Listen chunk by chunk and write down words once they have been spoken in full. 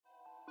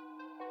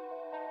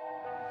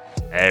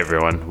Hey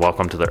everyone,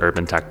 welcome to the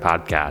Urban Tech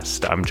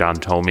Podcast. I'm John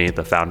Tomey,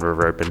 the founder of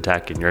Urban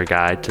Tech and your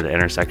guide to the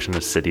intersection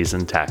of cities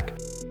and tech.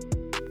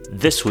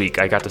 This week,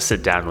 I got to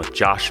sit down with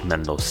Josh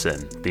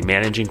Mendelson, the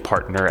managing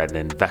partner at an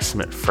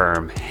investment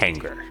firm,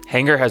 Hanger.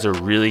 Hanger has a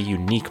really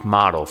unique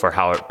model for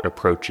how it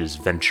approaches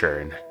venture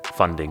and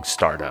funding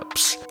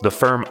startups. The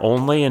firm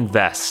only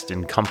invests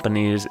in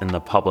companies in the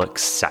public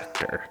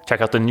sector.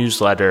 Check out the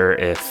newsletter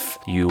if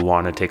you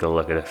want to take a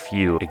look at a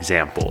few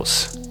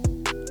examples.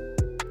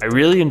 I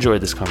really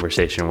enjoyed this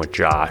conversation with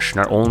Josh,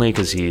 not only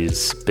because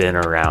he's been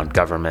around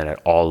government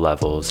at all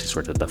levels. He's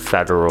worked at the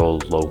federal,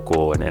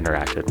 local, and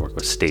interacted and worked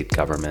with state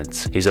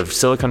governments. He's a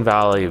Silicon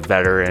Valley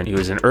veteran. He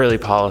was an early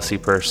policy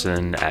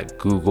person at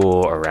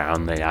Google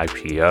around the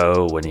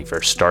IPO when he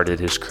first started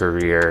his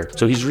career.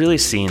 So he's really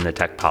seen the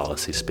tech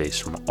policy space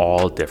from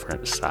all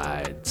different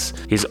sides.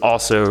 He's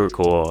also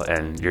cool,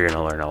 and you're going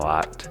to learn a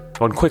lot.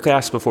 One quick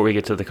ask before we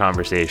get to the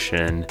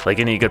conversation. Like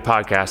any good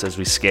podcast, as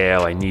we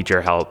scale, I need your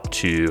help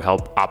to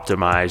help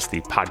optimize the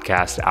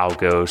podcast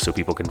algo so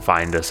people can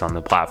find us on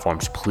the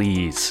platforms.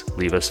 Please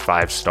leave us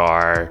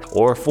 5-star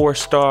or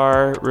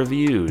 4-star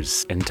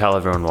reviews and tell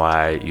everyone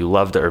why you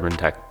love the Urban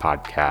Tech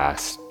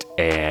Podcast.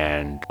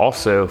 And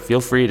also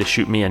feel free to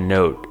shoot me a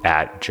note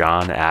at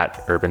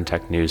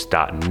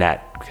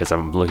john@urbantechnews.net because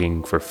I'm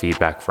looking for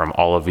feedback from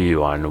all of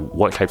you on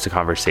what types of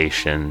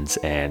conversations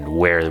and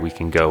where we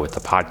can go with the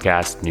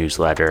podcast,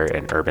 newsletter,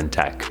 and Urban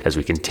Tech as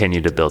we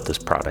continue to build this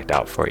product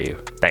out for you.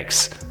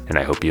 Thanks, and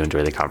I hope you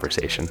enjoy the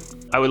conversation.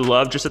 I would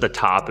love just at the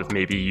top if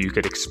maybe you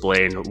could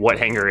explain what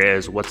Hanger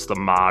is, what's the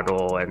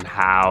model, and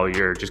how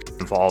you're just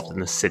involved in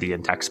the city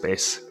and tech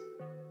space.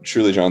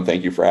 Truly, John,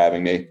 thank you for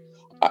having me.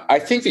 I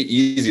think the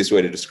easiest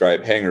way to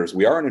describe Hanger is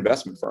we are an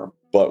investment firm,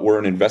 but we're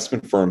an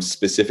investment firm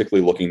specifically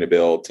looking to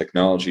build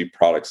technology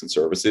products and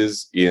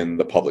services in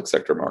the public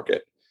sector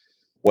market.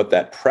 What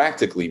that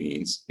practically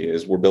means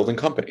is we're building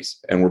companies,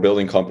 and we're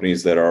building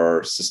companies that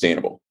are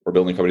sustainable. We're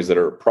building companies that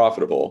are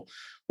profitable.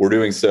 We're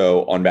doing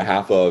so on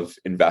behalf of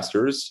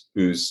investors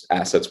whose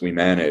assets we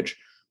manage,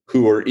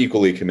 who are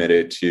equally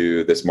committed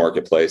to this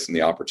marketplace and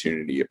the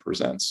opportunity it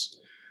presents.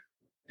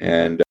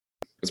 And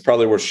it's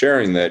probably worth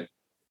sharing that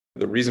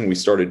the reason we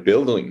started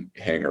building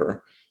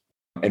Hanger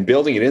and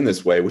building it in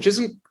this way, which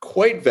isn't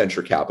quite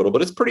venture capital,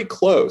 but it's pretty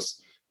close,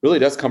 really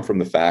does come from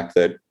the fact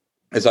that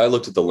as I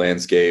looked at the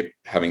landscape,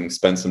 having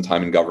spent some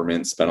time in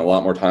government, spent a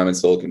lot more time in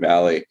Silicon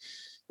Valley,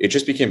 it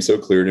just became so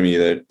clear to me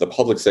that the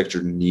public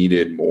sector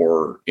needed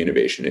more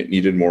innovation. It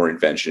needed more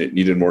invention. It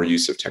needed more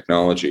use of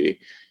technology.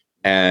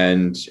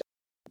 And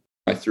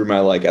I threw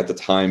my, at the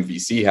time,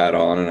 VC hat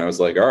on, and I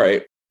was like, all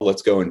right,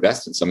 let's go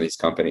invest in some of these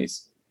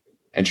companies.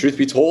 And truth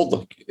be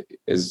told,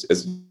 as a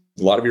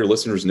lot of your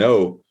listeners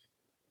know,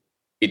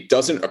 it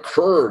doesn't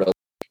occur to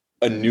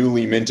a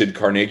newly minted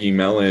Carnegie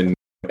Mellon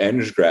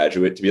Eng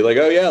graduate to be like,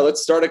 oh yeah,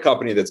 let's start a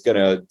company that's going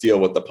to deal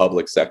with the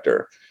public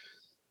sector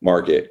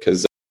market,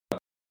 because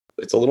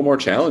it's a little more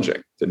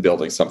challenging than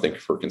building something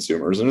for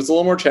consumers. And it's a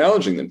little more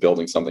challenging than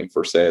building something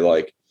for, say,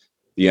 like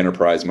the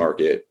enterprise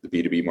market, the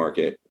B2B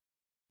market.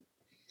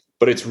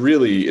 But it's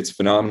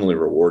phenomenally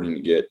rewarding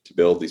to get to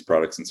build these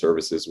products and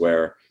services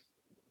where,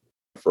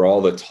 for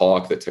all the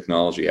talk that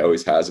technology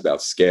always has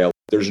about scale,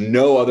 there's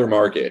no other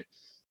market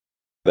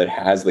that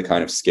has the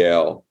kind of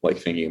scale like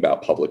thinking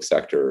about public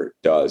sector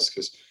does.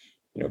 Because,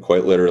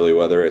 quite literally,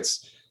 whether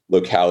it's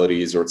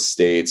localities or it's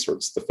states or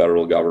it's the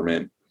federal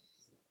government,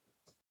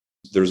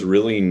 there's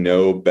really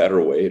no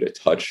better way to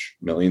touch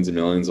millions and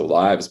millions of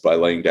lives by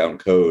laying down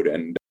code.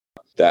 And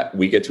that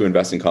we get to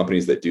invest in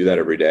companies that do that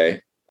every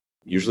day,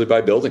 usually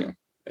by building them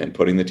and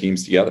putting the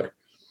teams together.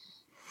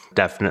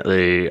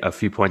 Definitely a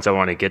few points I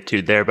want to get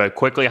to there, but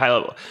quickly high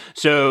level.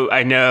 So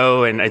I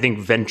know, and I think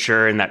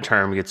venture in that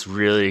term gets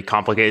really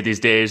complicated these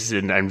days,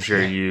 and I'm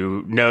sure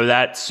you know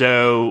that.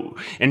 So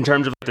in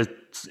terms of the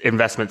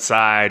investment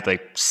side,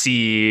 like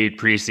seed,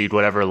 pre-seed,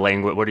 whatever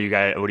language, what do you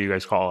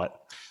guys call it?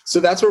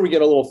 So that's where we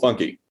get a little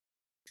funky.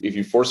 If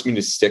you force me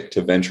to stick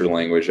to venture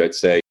language, I'd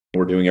say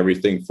we're doing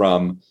everything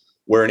from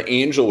where an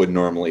angel would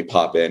normally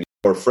pop in,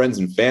 or friends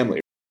and family,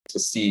 to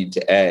seed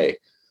to A.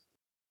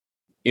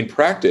 In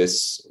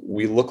practice,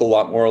 we look a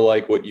lot more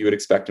like what you would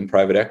expect in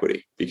private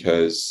equity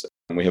because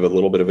we have a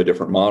little bit of a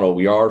different model.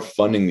 We are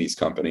funding these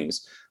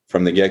companies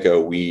from the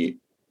get-go. We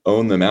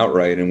own them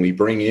outright, and we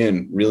bring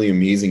in really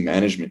amazing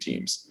management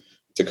teams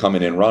to come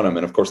in and run them.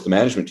 And of course, the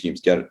management teams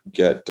get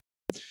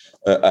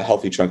a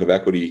healthy chunk of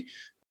equity.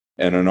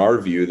 And in our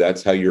view,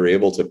 that's how you're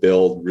able to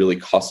build really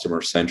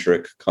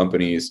customer-centric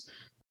companies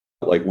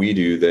like we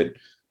do that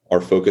are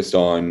focused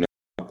on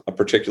a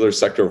particular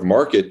sector of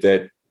market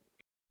that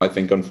I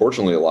think,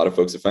 unfortunately, a lot of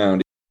folks have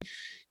found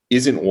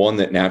isn't one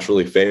that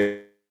naturally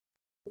fails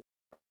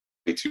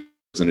to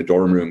in a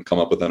dorm room, come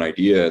up with an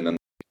idea, and then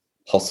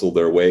hustle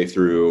their way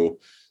through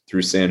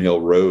Sand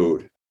Hill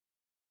Road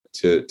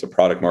to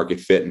product market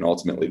fit and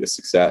ultimately to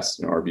success.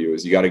 In our view,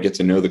 is you got to get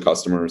to know the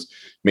customers,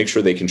 make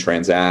sure they can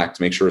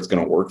transact, make sure it's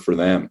going to work for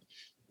them,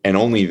 and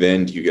only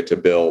then do you get to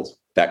build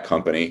that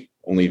company.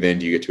 Only then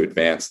do you get to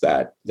advance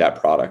that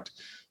product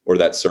or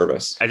that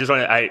service.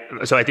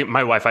 So I think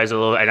my Wi-Fi is a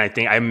little, and I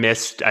think I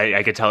missed,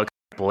 I could tell it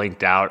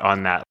blinked out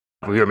on that.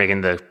 We were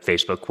making the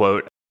Facebook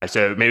quote.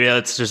 So maybe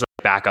let's just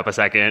back up a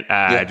second,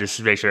 just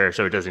to make sure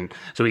so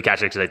we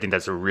catch it, because I think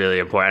that's really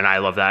important. And I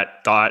love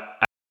that thought.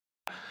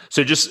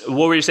 So just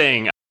what were you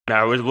saying?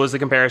 Was the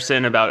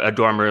comparison about a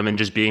dorm room and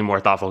just being more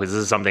thoughtful? Because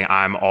this is something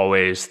I'm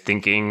always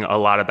thinking a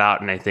lot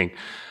about. And I think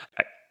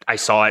I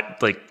saw it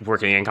like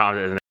working in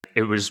college, and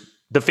it was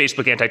the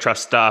Facebook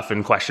antitrust stuff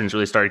and questions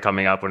really started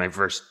coming up when I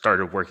first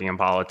started working in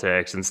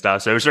politics and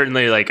stuff. So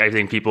certainly like, I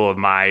think people of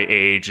my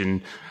age and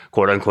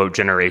quote unquote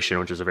generation,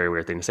 which is a very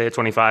weird thing to say at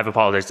 25 of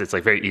politics, it's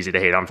like very easy to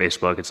hate on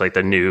Facebook. It's like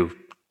the new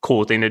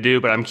cool thing to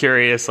do. But I'm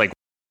curious, like,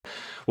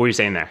 what were you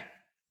saying there?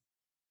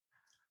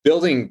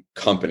 Building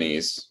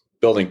companies,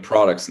 building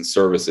products and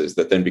services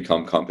that then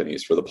become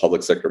companies for the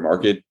public sector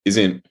market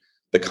isn't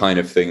the kind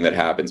of thing that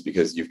happens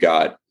because you've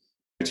got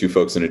two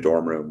folks in a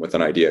dorm room with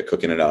an idea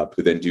cooking it up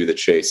who then do the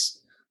chase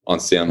on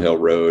Salem Hill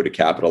Road to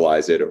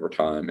capitalize it over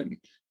time and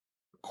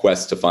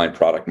quest to find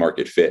product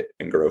market fit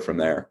and grow from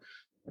there.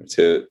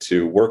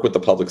 To work with the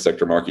public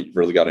sector market, you've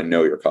really got to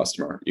know your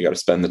customer. You got to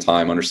spend the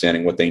time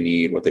understanding what they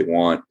need, what they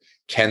want.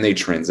 Can they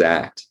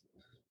transact?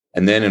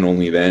 And then and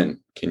only then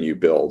can you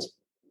build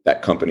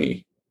that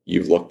company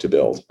you've looked to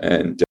build.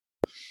 And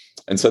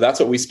so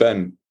that's what we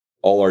spend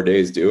all our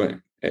days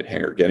doing at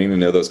Hanger, getting to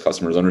know those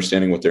customers,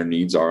 understanding what their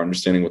needs are,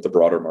 understanding what the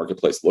broader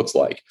marketplace looks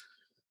like.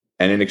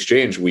 And in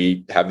exchange,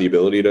 we have the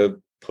ability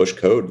to push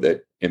code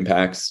that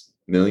impacts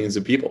millions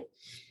of people.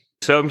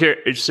 So I'm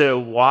curious,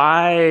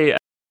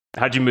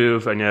 how'd you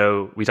move? I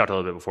know we talked a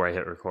little bit before I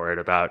hit record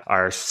about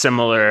our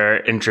similar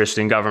interest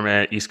in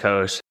government, East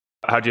Coast.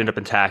 How'd you end up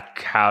in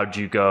tech? How'd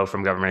you go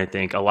from government? I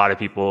think a lot of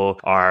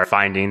people are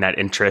finding that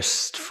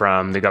interest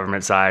from the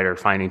government side or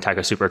finding tech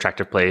a super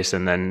attractive place.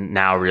 And then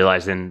now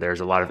realizing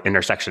there's a lot of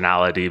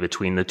intersectionality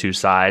between the two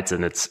sides.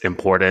 And it's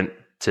important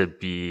to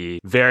be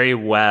very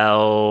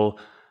well,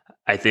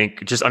 I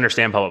think, just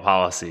understand public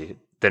policy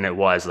than it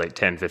was like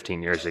 10,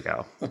 15 years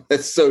ago.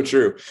 That's so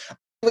true.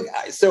 Look,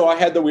 so I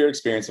had the weird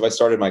experience of I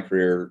started my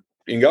career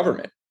in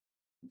government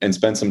and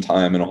spent some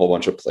time in a whole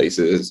bunch of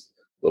places,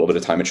 a little bit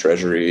of time at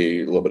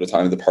Treasury, a little bit of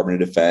time at the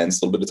Department of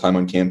Defense, a little bit of time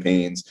on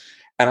campaigns.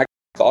 And I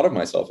thought of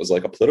myself as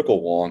like a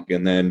political wonk,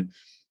 and then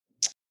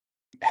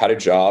had a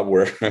job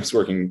where I was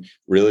working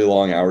really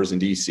long hours in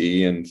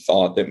DC and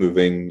thought that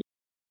moving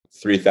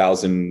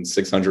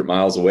 3,600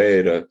 miles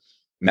away to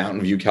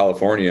Mountain View,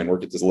 California and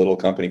work at this little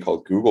company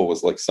called Google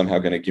was like somehow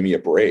going to give me a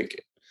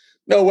break.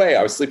 No way.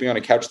 I was sleeping on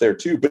a couch there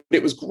too, but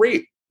it was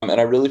great. And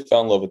I really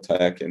fell in love with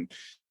tech. And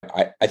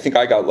I think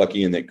I got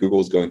lucky in that Google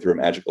was going through a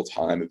magical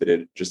time. If it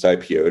had just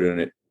IPO'd and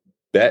it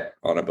bet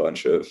on a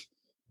bunch of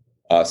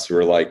us who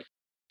were like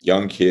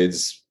young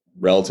kids,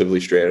 relatively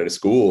straight out of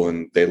school,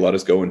 and they let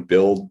us go and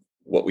build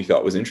what we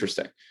thought was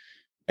interesting.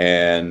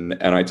 And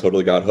I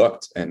totally got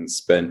hooked and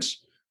spent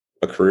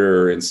a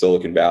career in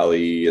Silicon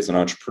Valley as an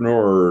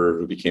entrepreneur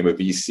who became a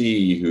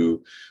VC,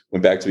 who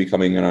went back to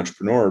becoming an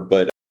entrepreneur.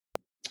 But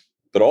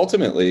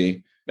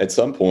ultimately, at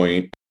some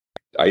point,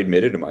 I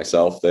admitted to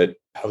myself that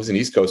I was an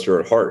East Coaster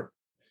at heart.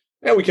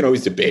 Now, we can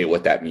always debate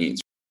what that means.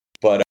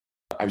 But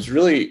I was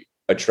really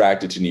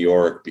attracted to New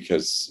York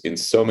because in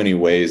so many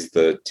ways,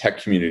 the tech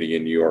community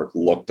in New York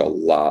looked a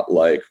lot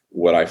like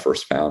what I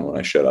first found when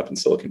I showed up in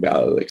Silicon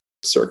Valley, like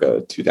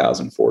circa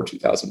 2004,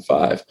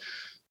 2005.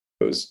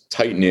 It was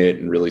tight-knit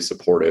and really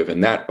supportive.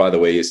 And that, by the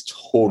way, is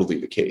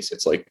totally the case.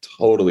 It's like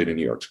totally to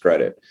New York's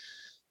credit.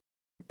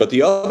 But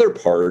the other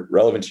part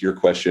relevant to your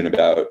question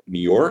about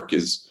New York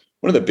is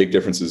one of the big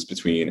differences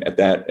between at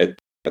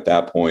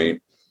that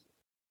point,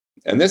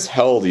 and this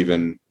held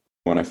even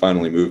when I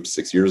finally moved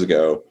 6 years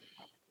ago.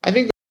 I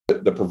think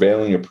the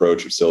prevailing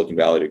approach of Silicon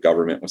Valley to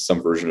government was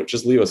some version of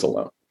just leave us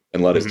alone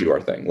and let us do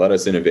our thing. Let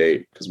us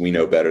innovate because we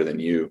know better than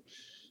you.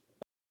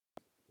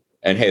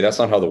 And hey, that's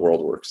not how the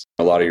world works.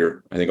 I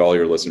think all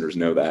your listeners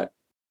know that.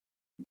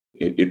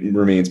 It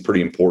remains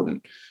pretty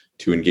important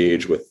to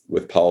engage with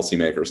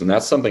policymakers. And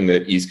that's something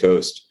that East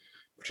Coast,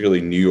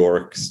 particularly New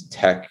York's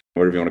tech,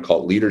 whatever you want to call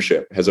it,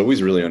 leadership, has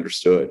always really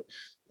understood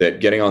that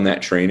getting on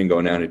that train and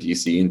going down to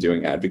DC and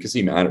doing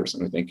advocacy matters.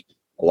 And I think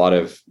a lot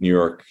of New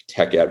York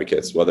tech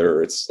advocates,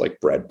 whether it's like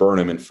Brad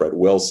Burnham and Fred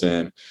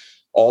Wilson,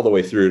 all the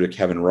way through to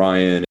Kevin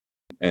Ryan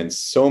and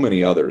so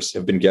many others,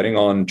 have been getting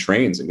on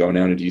trains and going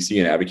down to DC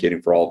and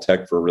advocating for all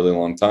tech for a really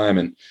long time.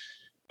 And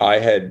I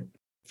had,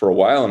 for a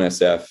while in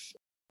SF,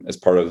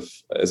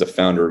 as a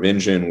founder of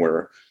Engine,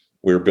 where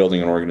we were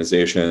building an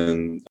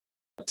organization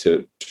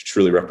to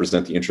truly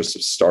represent the interests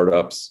of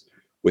startups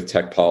with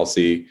tech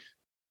policy.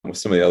 With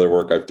some of the other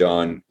work I've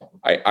done,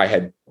 I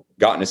had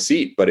gotten a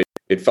seat, but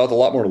it felt a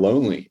lot more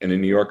lonely. And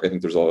in New York, I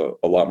think there's a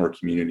lot more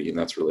community, and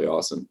that's really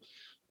awesome.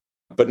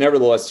 But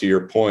nevertheless, to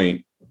your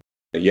point,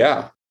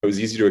 yeah, it was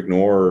easy to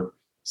ignore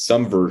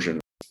some version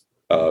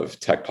of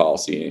tech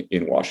policy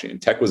in Washington.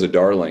 Tech was a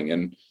darling,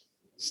 and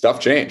stuff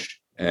changed.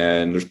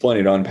 And there's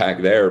plenty to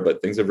unpack there,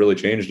 but things have really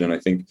changed. And I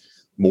think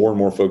more and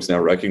more folks now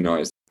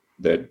recognize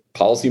that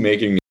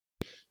policymaking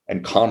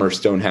and commerce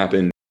don't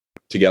happen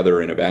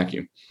together in a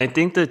vacuum. I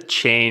think the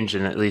change,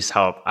 and at least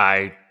how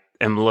I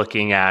am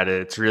looking at it,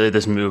 it's really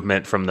this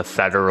movement from the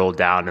federal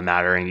down to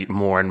mattering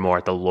more and more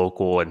at the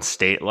local and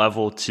state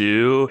level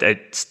too. I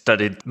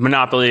studied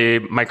Monopoly,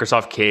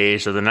 Microsoft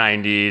Case of the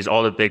 90s,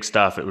 all the big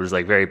stuff. It was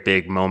like very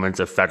big moments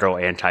of federal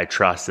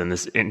antitrust and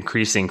this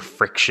increasing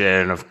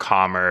friction of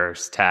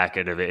commerce, tech,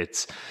 and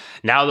it's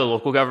now the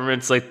local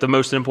government's like the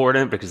most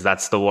important because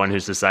that's the one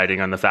who's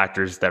deciding on the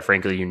factors that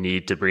frankly you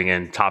need to bring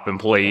in top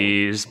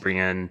employees,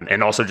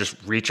 and also just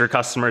reach your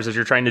customers as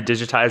you're trying to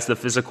digitize the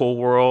physical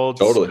world.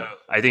 Totally. So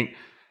I think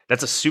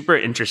that's a super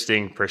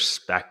interesting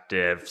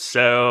perspective.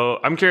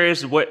 So I'm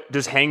curious, what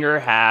does Hanger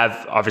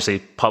have? Obviously,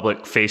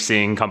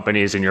 public-facing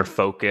companies in your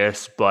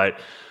focus, but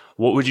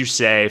what would you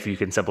say if you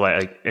can simplify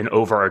like an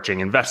overarching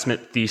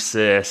investment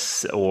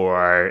thesis,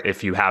 or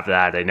if you have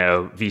that? I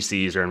know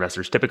VCs or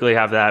investors typically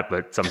have that,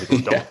 but some people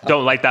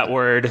don't like that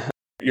word.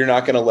 You're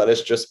not going to let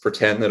us just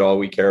pretend that all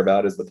we care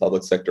about is the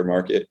public sector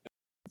market.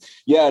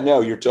 Yeah,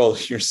 no, you're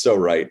so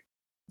right.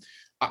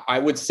 I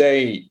would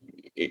say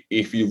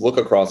if you look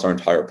across our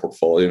entire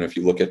portfolio and if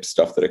you look at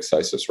stuff that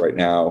excites us right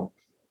now,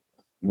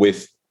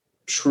 with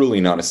truly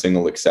not a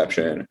single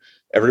exception,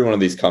 every one of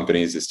these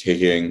companies is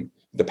taking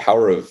the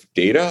power of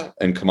data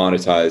and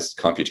commoditized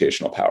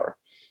computational power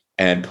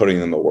and putting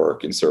them to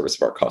work in service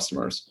of our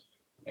customers.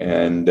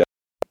 And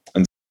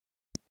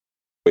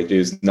it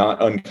is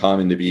not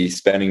uncommon to be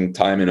spending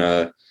time in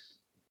a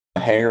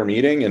Hanger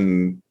meeting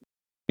and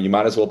you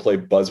might as well play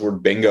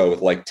buzzword bingo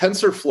with like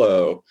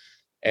TensorFlow.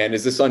 And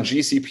is this on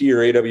GCP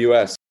or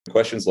AWS?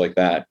 Questions like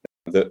that.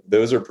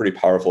 Those are pretty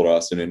powerful to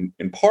us. And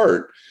in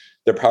part,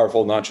 they're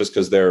powerful not just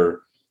because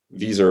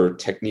these are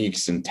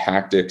techniques and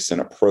tactics and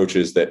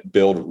approaches that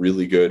build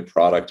really good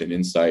product and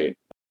insight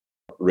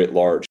writ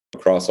large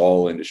across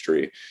all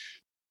industry.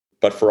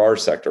 But for our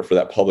sector, for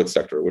that public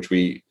sector, which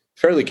we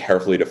fairly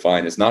carefully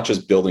define as not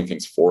just building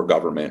things for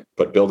government,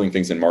 but building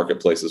things in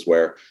marketplaces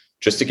where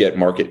just to get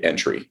market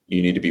entry,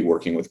 you need to be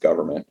working with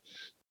government,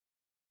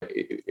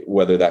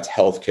 whether that's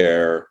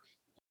healthcare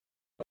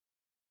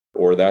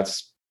or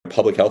that's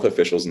public health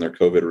officials in their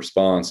COVID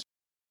response.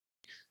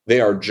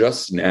 They are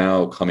just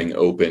now coming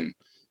open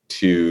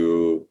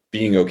to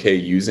being okay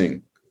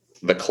using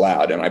the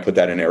cloud. And I put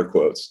that in air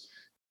quotes.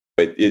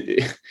 But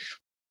it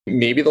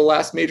maybe the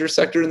last major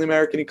sector in the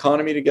American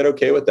economy to get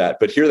okay with that.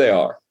 But here they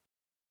are.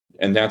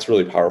 And that's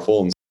really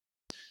powerful. And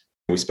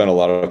we spend a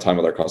lot of time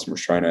with our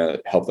customers trying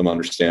to help them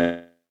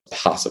understand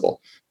what's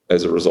possible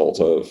as a result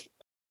of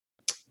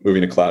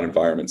moving to cloud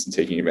environments and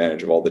taking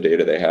advantage of all the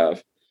data they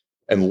have.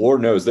 And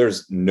Lord knows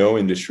there's no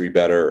industry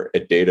better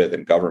at data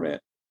than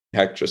government.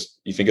 Heck, just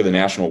you think of the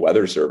National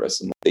Weather Service,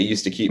 and they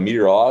used to keep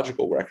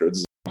meteorological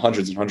records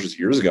hundreds and hundreds of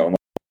years ago. And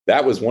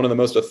that was one of the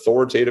most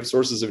authoritative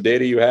sources of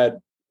data you had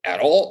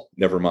at all.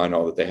 Never mind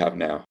all that they have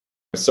now.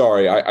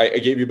 Sorry, I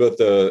gave you both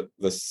the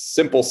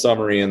simple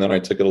summary and then I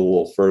took it a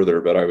little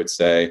further. But I would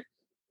say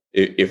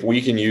if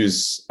we can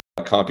use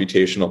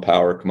computational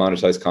power,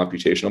 commoditized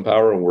computational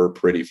power, we're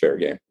pretty fair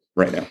game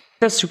right now.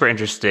 That's super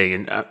interesting.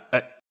 And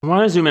I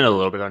want to zoom in a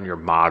little bit on your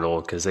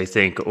model because I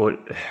think,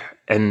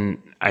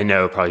 and I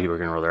know probably people are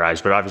going to roll their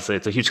eyes, but obviously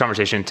it's a huge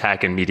conversation in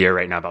tech and media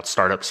right now about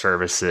startup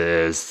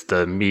services,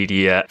 the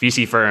media,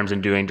 VC firms,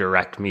 and doing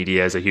direct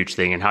media is a huge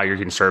thing, and how you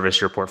can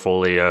service your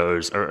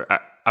portfolios. Or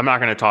I'm not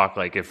going to talk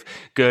like if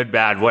good,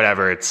 bad,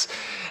 whatever. It's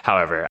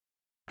however.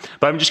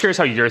 But I'm just curious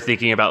how you're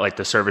thinking about like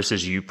the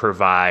services you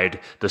provide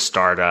the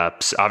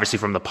startups, obviously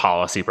from the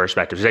policy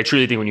perspective. Because I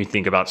truly think when you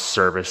think about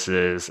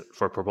services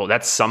for proposal,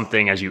 that's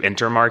something as you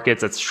enter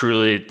markets, that's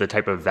truly the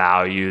type of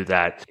value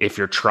that if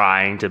you're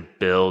trying to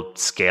build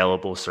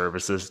scalable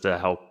services to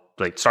help,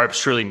 like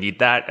startups truly need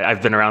that.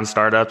 I've been around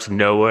startups.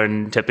 No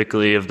one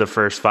typically of the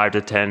first 5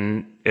 to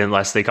 10,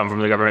 unless they come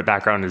from the government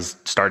background, is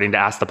starting to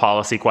ask the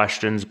policy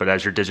questions. But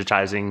as you're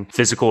digitizing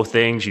physical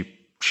things, you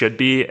should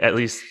be, at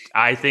least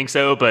I think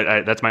so,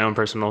 but that's my own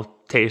personal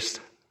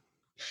taste.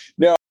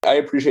 No, I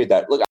appreciate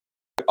that. Look,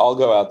 I'll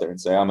go out there and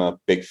say I'm a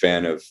big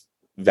fan of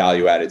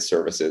value-added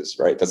services,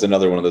 right? That's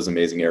another one of those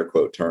amazing air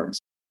quote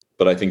terms.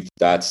 But I think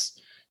that's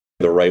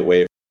the right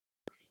way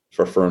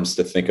for firms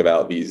to think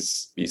about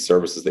these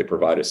services they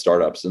provide as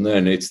startups. And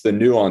then it's the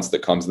nuance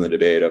that comes in the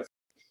debate of,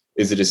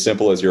 is it as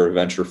simple as you're a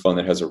venture fund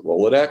that has a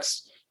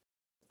Rolodex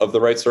of the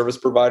right service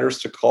providers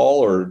to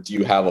call, or do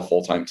you have a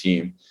full-time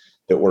team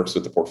that works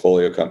with the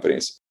portfolio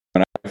companies?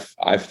 And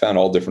I've found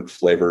all different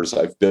flavors.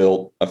 I've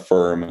built a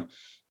firm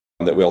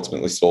that we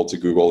ultimately sold to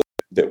Google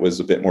that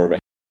was a bit more of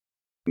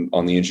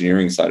on the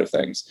engineering side of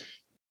things.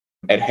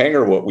 At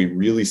Hanger, what we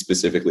really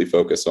specifically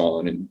focus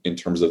on in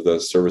terms of the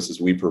services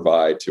we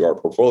provide to our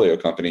portfolio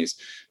companies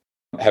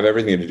have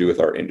everything to do with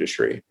our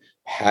industry.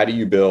 How do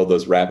you build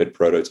those rapid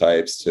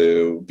prototypes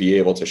to be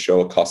able to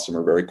show a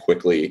customer very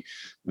quickly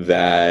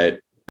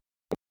that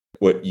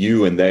what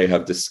you and they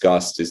have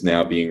discussed is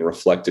now being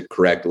reflected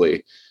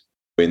correctly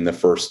in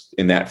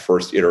that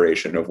first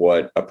iteration of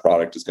what a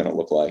product is going to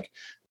look like?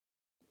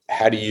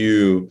 How do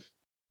you,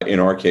 in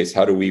our case,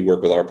 how do we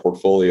work with our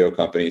portfolio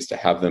companies to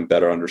have them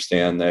better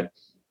understand that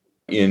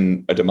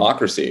In a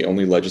democracy,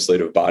 only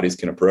legislative bodies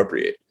can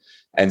appropriate.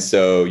 And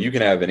so you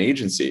can have an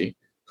agency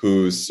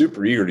who's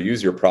super eager to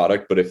use your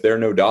product, but if there are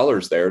no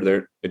dollars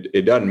there,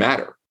 it doesn't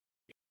matter.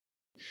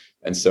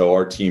 And so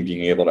our team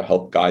being able to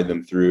help guide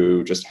them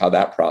through just how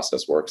that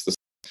process works.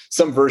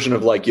 Some version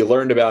of like you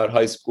learned about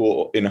high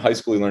school, you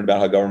learned about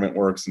how government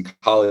works. In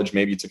college,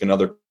 maybe you took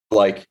another,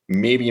 like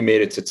maybe you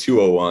made it to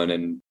 201.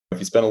 And if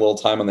you spent a little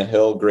time on the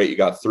Hill, great, you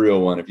got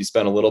 301. If you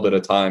spent a little bit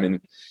of time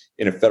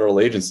in a federal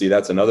agency,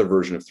 that's another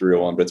version of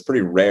 301. But it's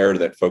pretty rare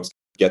that folks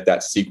get that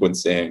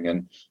sequencing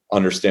and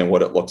understand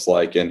what it looks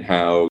like and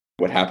how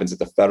what happens at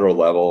the federal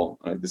level.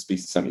 This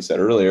speaks to something you said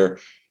earlier,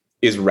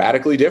 is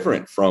radically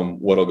different from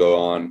what'll go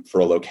on for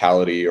a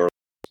locality or,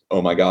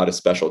 oh my God, a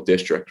special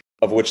district,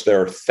 of which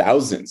there are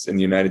thousands in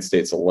the United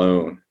States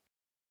alone.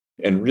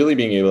 And really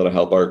being able to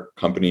help our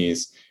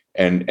companies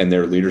and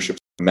their leadership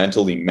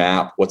mentally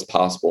map what's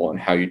possible and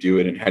how you do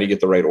it and how do you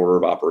get the right order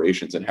of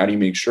operations and how do you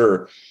make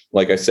sure,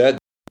 like I said,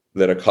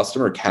 that a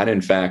customer can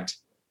in fact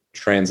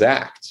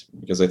transact.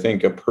 Because I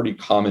think a pretty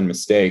common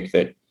mistake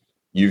that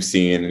you've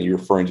seen, and you're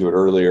referring to it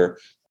earlier,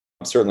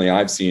 certainly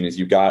I've seen, is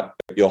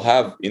you'll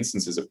have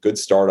instances of good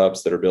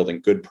startups that are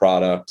building good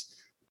product.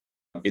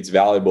 It's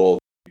valuable.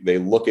 They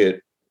look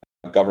at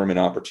government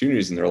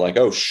opportunities and they're like,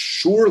 oh,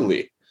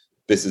 surely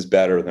this is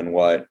better than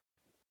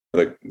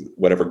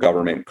whatever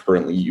government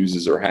currently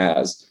uses or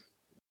has.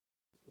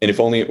 And if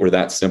only it were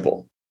that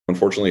simple.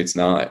 Unfortunately, it's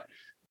not.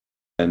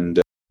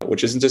 And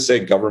which isn't to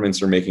say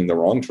governments are making the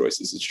wrong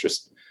choices. It's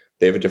just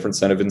they have a different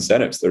set of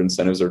incentives. Their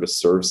incentives are to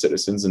serve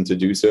citizens and to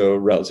do so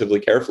relatively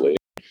carefully.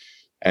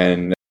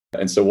 And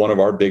so one of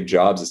our big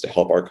jobs is to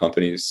help our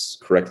companies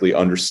correctly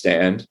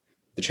understand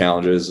the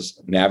challenges,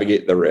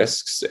 navigate the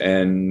risks,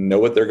 and know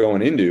what they're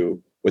going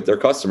into with their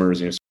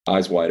customers,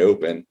 eyes wide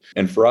open.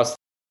 And for us,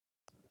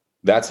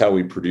 that's how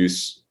we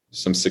produce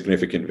some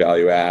significant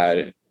value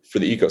add for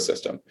the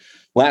ecosystem.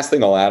 Last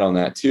thing I'll add on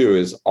that too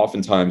is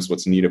oftentimes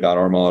what's neat about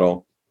our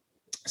model,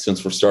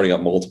 since we're starting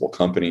up multiple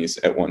companies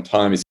at one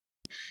time, is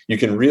you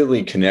can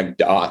really connect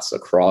dots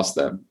across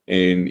them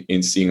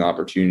in seeing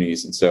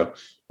opportunities. And so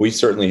we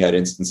certainly had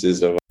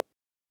instances of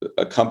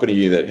a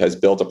company that has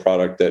built a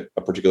product that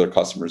a particular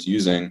customer is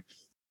using,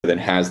 then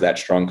has that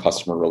strong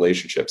customer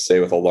relationship, say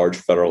with a large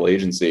federal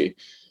agency.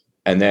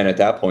 And then at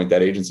that point,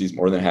 that agency is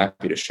more than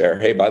happy to share,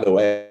 hey, by the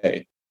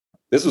way,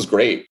 this was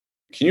great.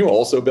 Can you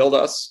also build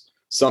us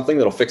something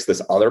that'll fix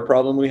this other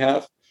problem we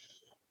have?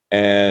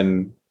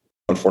 And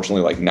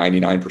unfortunately, like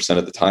 99%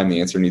 of the time,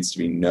 the answer needs to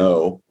be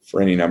no for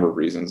any number of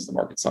reasons. The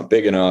market's not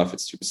big enough.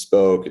 It's too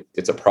bespoke.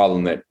 It's a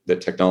problem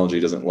that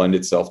technology doesn't lend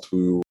itself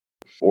to,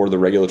 or the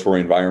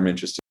regulatory environment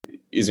just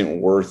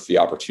isn't worth the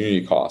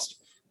opportunity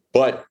cost.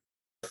 But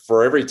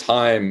for every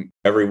time,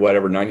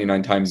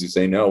 99 times you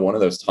say no, one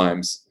of those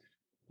times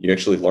you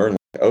actually learn,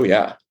 like, oh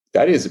yeah,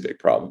 that is a big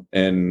problem.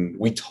 And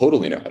we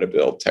totally know how to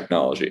build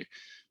technology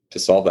to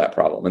solve that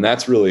problem. And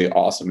that's really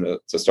awesome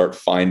to start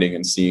finding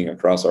and seeing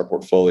across our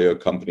portfolio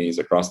companies,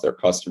 across their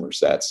customer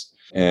sets.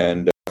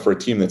 And for a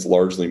team that's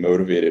largely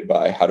motivated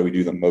by how do we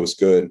do the most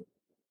good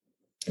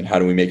and how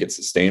do we make it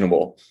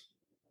sustainable,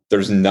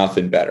 there's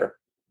nothing better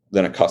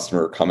than a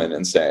customer coming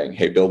and saying,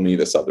 hey, build me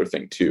this other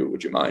thing too.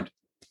 Would you mind?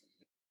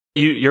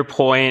 Your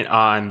point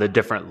on the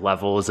different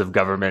levels of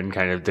government,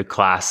 kind of the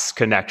class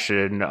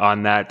connection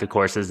on that, the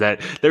courses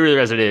that really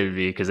resonated with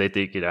me, because I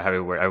think,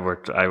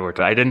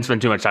 I didn't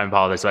spend too much time in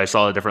politics, so I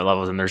saw the different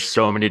levels, and there's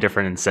so many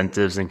different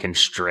incentives and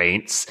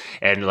constraints,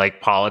 and like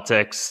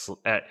politics,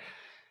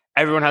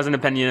 everyone has an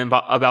opinion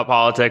about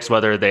politics,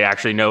 whether they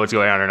actually know what's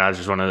going on or not. It's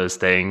just one of those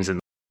things.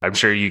 And I'm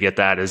sure you get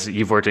that as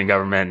you've worked in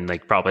government and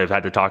like probably have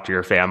had to talk to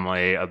your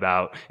family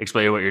about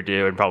explaining what you're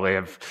doing, and probably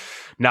have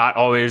not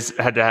always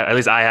had to at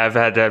least I have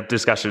had to have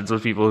discussions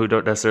with people who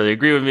don't necessarily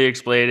agree with me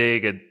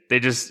explaining, and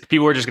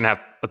people are just going to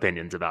have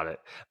opinions about it.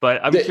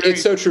 But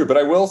it's so true. But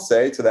I will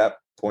say to that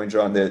point,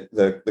 John, that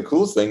the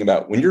coolest thing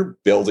about when you're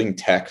building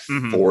tech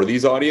for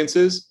these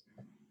audiences,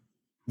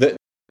 that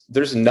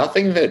there's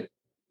nothing that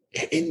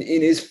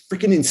in as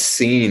freaking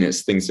insane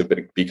as things have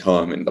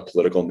become in the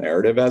political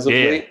narrative as of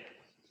late.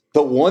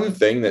 The one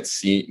thing that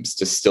seems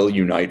to still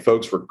unite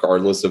folks,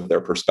 regardless of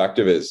their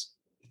perspective, is,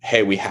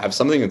 hey, we have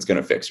something that's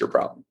going to fix your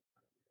problem.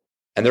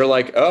 And they're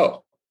like,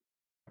 oh,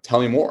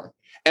 tell me more.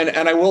 And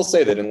I will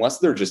say that unless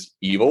they're just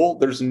evil,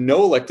 there's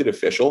no elected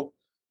official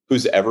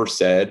who's ever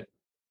said,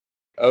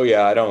 oh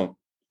yeah, I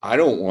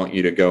don't want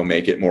you to go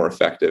make it more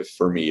effective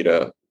for me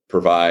to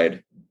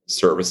provide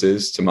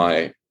services to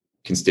my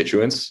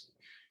constituents.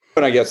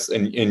 But I guess,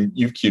 and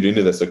you've cued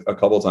into this a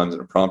couple of times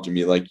and it prompted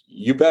me, like,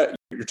 you bet,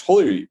 you're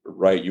totally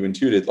right. You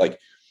intuited, like,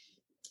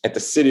 at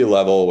the city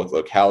level with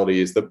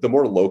localities, the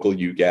more local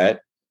you get,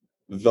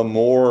 the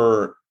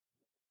more,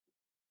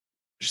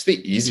 just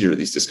the easier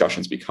these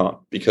discussions become,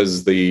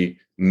 because the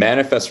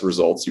manifest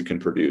results you can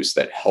produce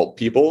that help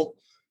people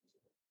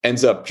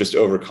ends up just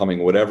overcoming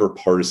whatever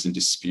partisan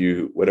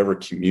dispute, whatever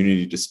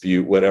community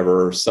dispute,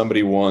 whatever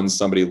somebody won,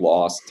 somebody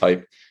lost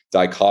type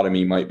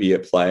dichotomy might be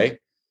at play.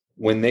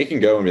 When they can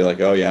go and be like,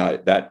 oh yeah,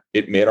 that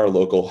it made our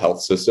local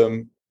health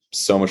system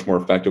so much more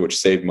effective, which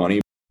saved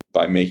money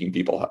by getting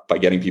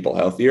people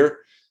healthier.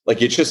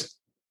 Like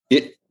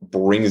it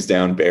brings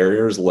down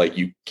barriers like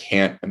you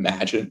can't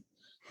imagine.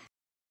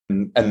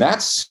 And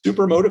that's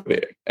super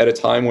motivating at a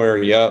time where,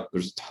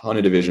 there's a ton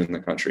of division in the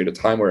country, at a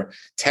time where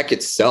tech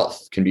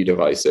itself can be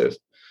divisive.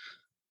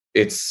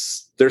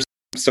 There's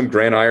some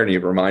grand irony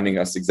of reminding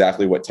us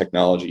exactly what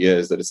technology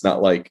is, that it's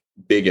not like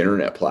big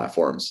internet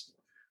platforms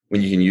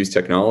when you can use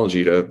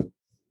technology to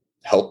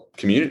help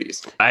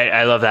communities.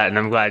 I love that. And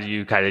I'm glad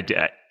you kind of did.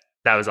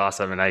 That was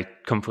awesome. And I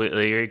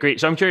completely agree.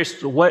 So I'm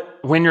curious,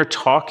 when you're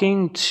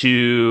talking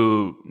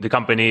to the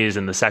companies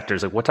and the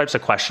sectors, like what types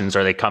of questions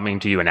are they coming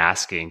to you and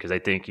asking? Because I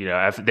think,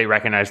 if they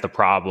recognize the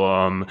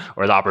problem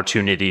or the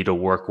opportunity to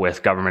work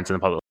with governments and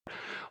the public,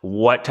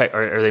 what type,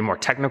 are they more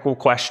technical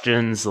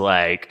questions?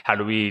 Like, how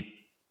do we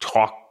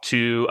talk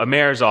to a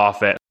mayor's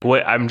office?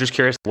 I'm just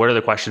curious, what are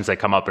the questions that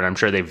come up? And I'm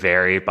sure they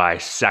vary by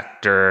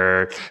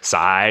sector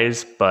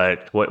size,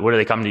 but what do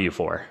they come to you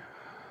for?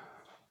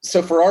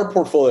 So for our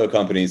portfolio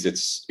companies,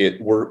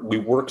 we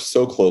work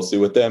so closely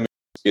with them.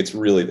 It's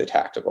really the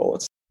tactical.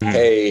 It's,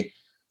 hey,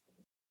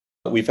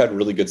 we've had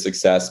really good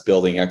success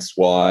building X,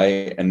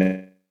 Y, and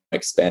then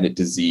expand it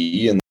to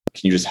Z. And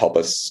can you just help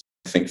us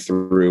think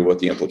through what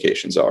the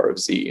implications are of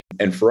Z?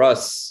 And for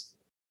us,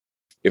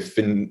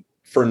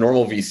 for a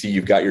normal VC,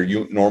 you've got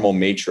your normal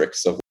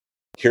matrix of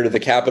here are the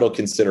capital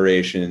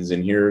considerations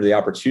and here are the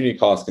opportunity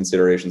cost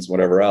considerations,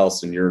 whatever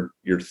else. And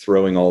you're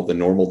throwing all the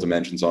normal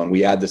dimensions on.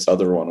 We add this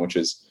other one, which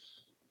is,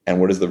 and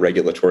what does the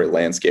regulatory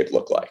landscape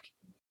look like?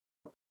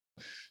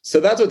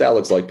 So that's what that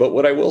looks like. But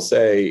what I will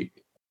say,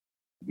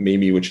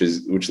 maybe, which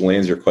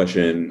lands your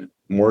question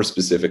more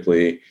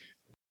specifically,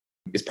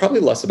 is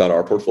probably less about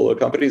our portfolio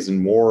companies and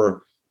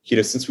more,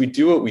 since we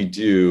do what we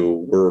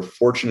do, we're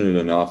fortunate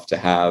enough to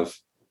have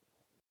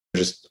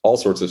just all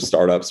sorts of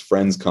startups,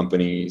 friends,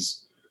 companies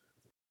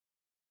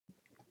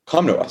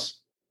come to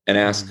us and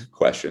ask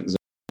questions.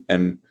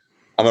 And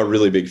I'm a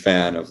really big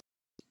fan of,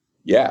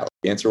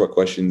 answer what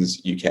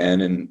questions you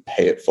can and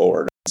pay it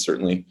forward.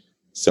 Certainly,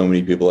 so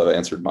many people have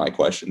answered my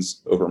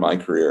questions over my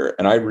career,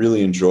 and I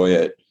really enjoy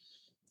it.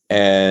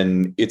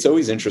 And it's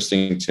always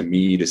interesting to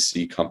me to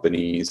see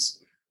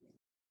companies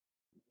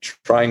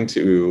trying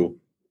to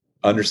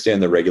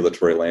understand the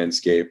regulatory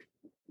landscape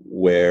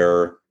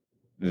where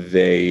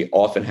they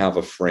often have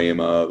a frame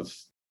of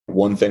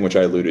one thing, which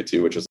I alluded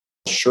to, which is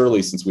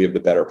surely since we have the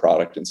better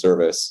product and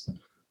service,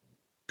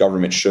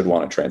 government should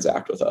want to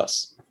transact with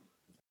us.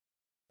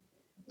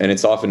 And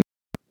it's often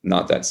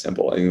not that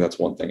simple. I think that's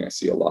one thing I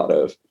see a lot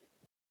of,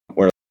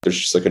 where there's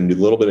just like a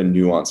little bit of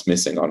nuance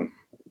missing on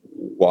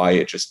why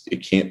it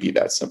can't be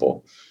that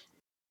simple.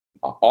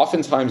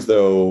 Oftentimes,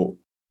 though,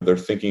 they're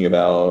thinking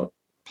about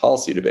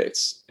policy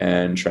debates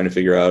and trying to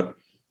figure out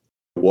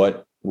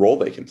what role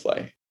they can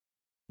play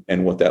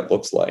and what that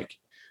looks like.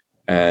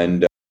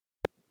 And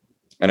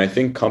I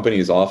think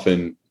companies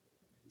often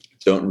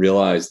don't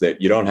realize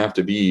that you don't have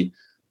to be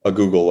a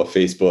Google, a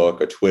Facebook,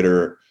 a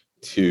Twitter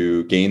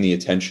to gain the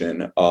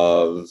attention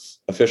of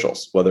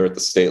officials, whether at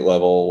the state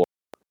level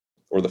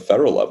or the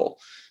federal level.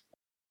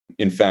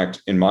 In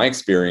fact, in my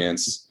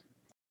experience,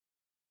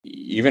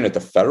 even at the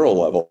federal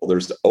level,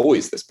 there's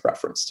always this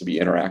preference to be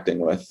interacting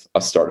with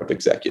a startup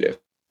executive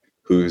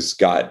who's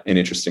got an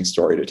interesting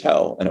story to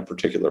tell and a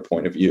particular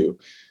point of view.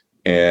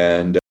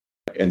 And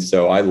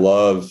so I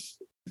love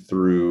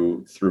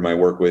through my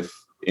work with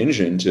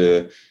Engine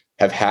to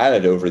have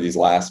had over these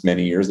last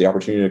many years the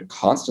opportunity to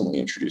constantly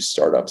introduce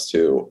startups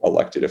to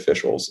elected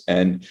officials.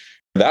 And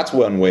that's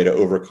one way to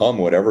overcome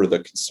whatever the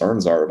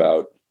concerns are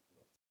about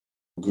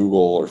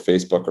Google or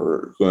Facebook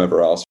or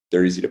whomever else.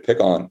 They're easy to pick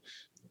on,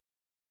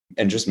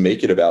 and just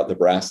make it about the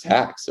brass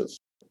tacks of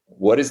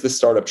what is the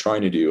startup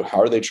trying to do? How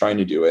are they trying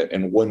to do it?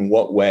 And in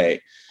what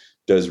way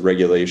does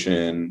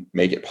regulation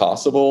make it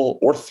possible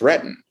or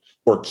threaten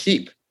or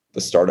keep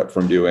the startup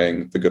from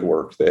doing the good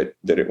work that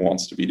it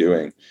wants to be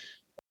doing?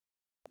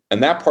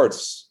 And that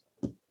part's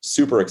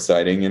super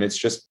exciting. And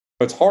it's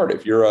hard.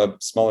 If you're a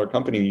smaller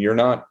company, you're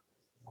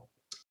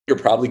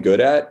probably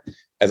good at,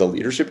 as a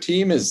leadership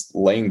team, is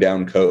laying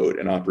down code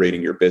and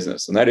operating your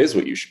business. And that is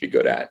what you should be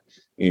good at.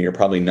 You're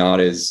probably not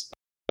as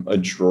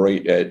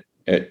adroit at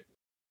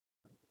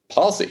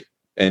policy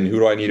and who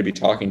do I need to be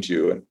talking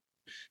to and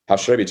how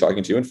should I be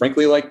talking to? And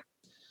frankly, like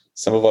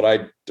some of what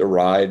I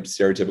deride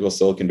stereotypical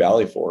Silicon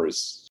Valley for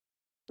is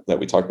that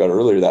we talked about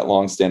earlier, that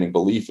longstanding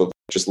belief of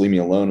just leave me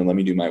alone and let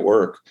me do my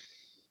work.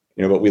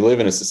 But we live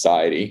in a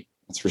society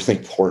that's really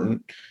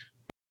important,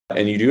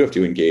 and you do have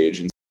to engage.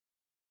 And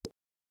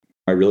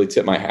I really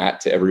tip my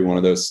hat to every one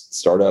of those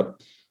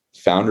startup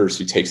founders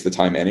who takes the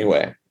time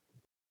anyway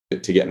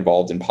to get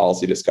involved in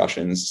policy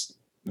discussions,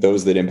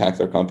 those that impact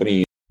their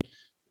company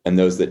and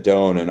those that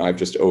don't. And I've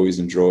just always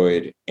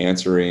enjoyed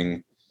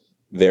answering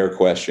their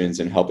questions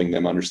and helping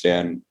them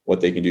understand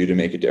what they can do to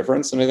make a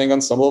difference. And I think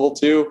on some level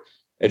too,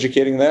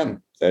 educating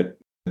them that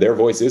their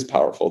voice is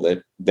powerful,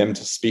 that them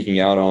speaking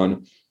out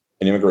on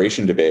an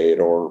immigration debate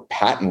or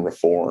patent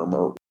reform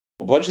or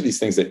a bunch of these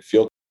things that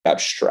feel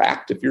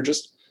abstract if you're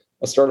just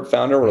a startup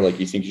founder where like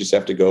you think you just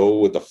have to go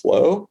with the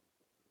flow?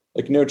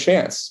 Like, no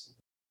chance.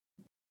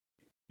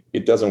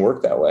 It doesn't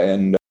work that way.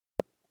 And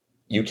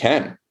you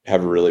can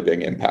have a really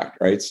big impact,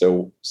 right?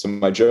 So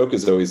my joke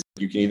is always,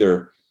 you can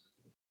either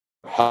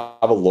have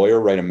a lawyer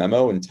write a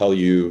memo and tell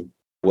you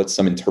what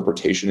some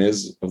interpretation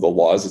is of the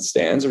law as it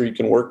stands, or you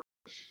can work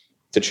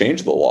to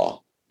change the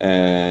law.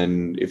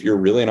 And if you're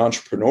really an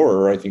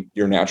entrepreneur, I think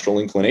your natural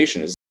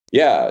inclination is,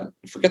 yeah,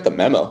 forget the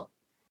memo.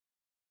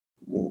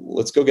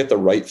 Let's go get the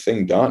right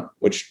thing done,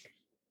 which,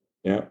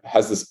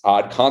 has this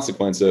odd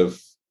consequence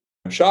of,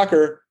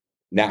 shocker,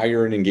 now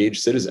you're an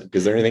engaged citizen.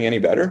 Is there anything any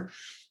better?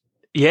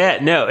 Yeah,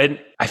 no. And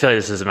I feel like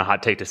this isn't a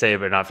hot take to say,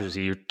 but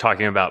obviously you're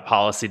talking about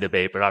policy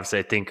debate, but obviously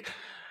I think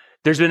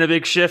there's been a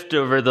big shift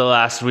over the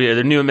last week.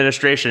 The new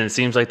administration, it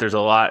seems like there's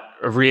a lot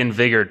of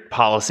reinvigorated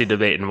policy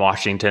debate in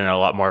Washington and a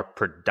lot more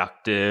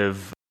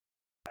productive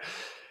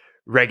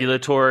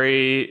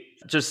regulatory,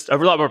 just a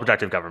lot more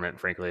productive government,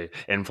 frankly,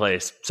 in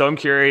place. So I'm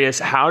curious,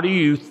 how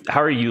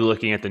are you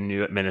looking at the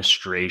new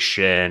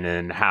administration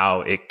and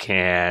how it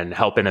can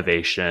help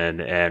innovation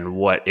and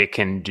what it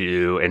can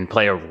do and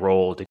play a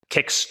role to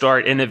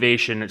kickstart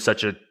innovation at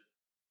such a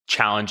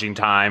challenging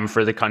time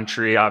for the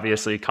country,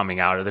 obviously coming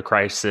out of the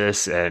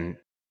crisis? And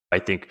I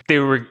think the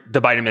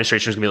Biden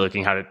administration is going to be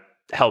looking how to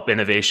help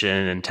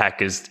innovation, and tech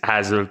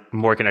has a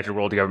more connected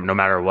role to government no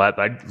matter what.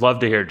 But I'd love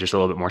to hear just a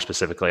little bit more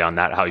specifically on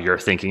that, how you're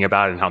thinking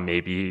about it and how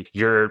maybe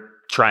you're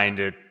trying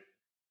to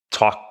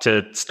talk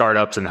to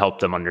startups and help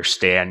them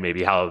understand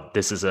maybe how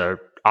this is a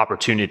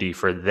opportunity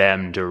for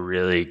them to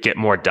really get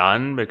more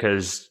done,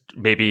 because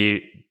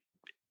maybe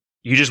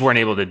you just weren't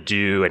able to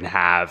do and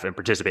have and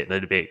participate in the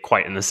debate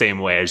quite in the same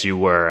way as you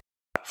were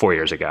 4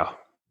 years ago.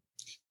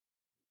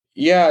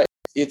 Yeah,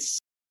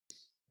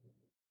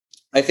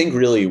 I think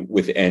really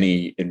with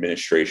any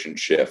administration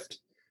shift,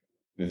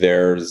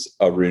 there's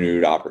a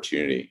renewed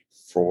opportunity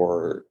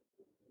for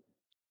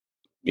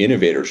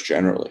innovators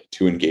generally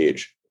to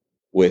engage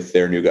with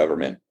their new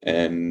government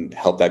and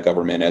help that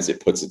government, as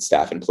it puts its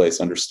staff in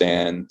place,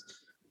 understand,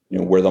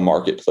 where the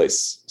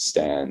marketplace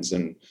stands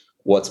and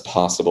what's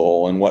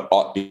possible and what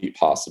ought to be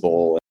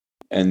possible.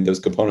 And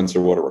those components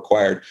are what are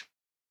required,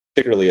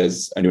 particularly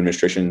as a new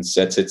administration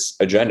sets its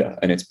agenda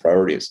and its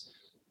priorities.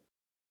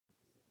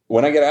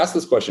 When I get asked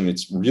this question,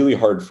 it's really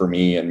hard for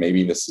me, and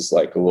maybe this is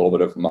like a little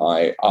bit of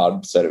my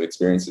odd set of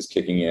experiences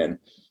kicking in,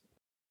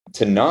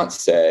 to not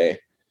say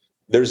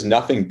there's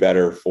nothing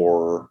better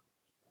for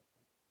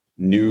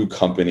new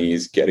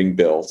companies getting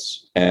built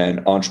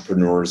and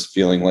entrepreneurs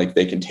feeling like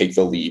they can take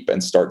the leap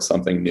and start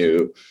something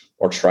new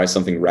or try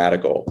something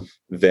radical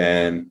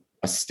than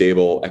a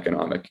stable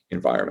economic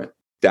environment.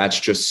 That's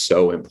just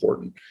so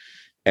important.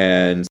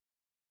 And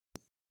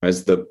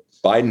as the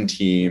Biden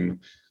team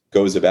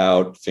goes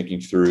about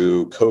thinking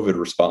through COVID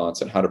response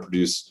and how to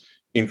produce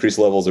increased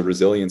levels of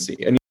resiliency.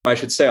 And I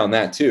should say on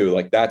that too,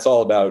 like that's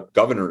all about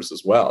governors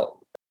as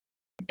well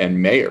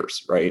and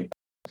mayors, right?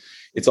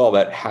 It's all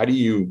about how do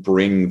you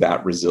bring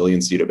that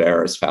resiliency to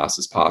bear as fast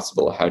as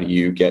possible? How do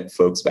you get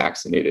folks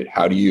vaccinated?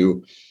 How do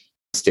you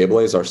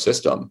stabilize our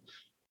system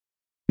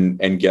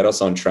and get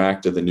us on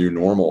track to the new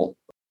normal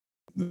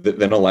that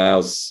then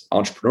allows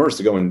entrepreneurs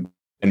to go and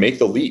make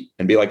the leap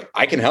and be like,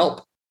 I can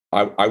help.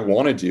 I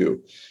want to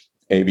do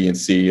A, B, and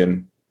C.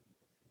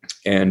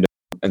 And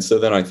so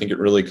then I think it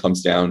really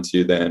comes down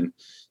to then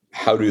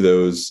how do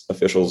those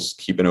officials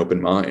keep an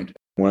open mind?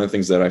 One of the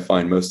things that I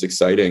find most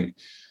exciting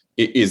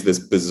is this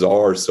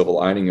bizarre silver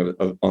lining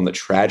on the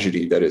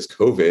tragedy that is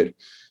COVID,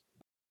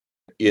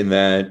 in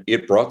that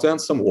it brought down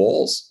some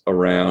walls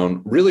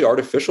around, really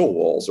artificial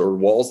walls, or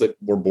walls that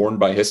were born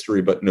by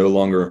history but no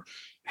longer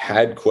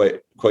had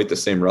quite the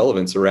same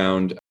relevance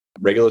around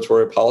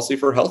regulatory policy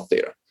for health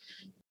data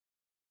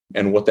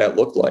and what that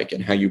looked like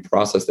and how you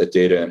process that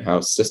data and how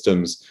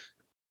systems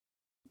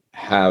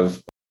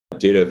have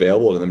data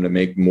available to them to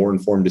make more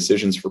informed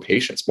decisions for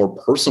patients, more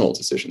personal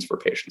decisions for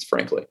patients,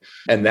 frankly.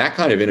 And that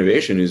kind of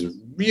innovation is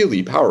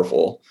really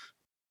powerful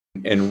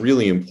and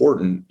really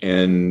important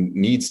and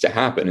needs to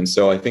happen. And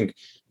so I think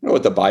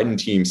what the Biden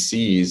team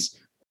sees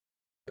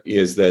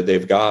is that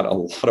they've got a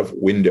lot of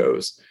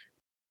windows.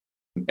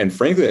 And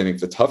frankly, I think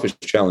the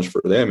toughest challenge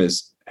for them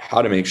is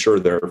how to make sure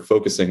they're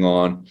focusing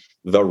on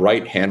the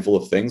right handful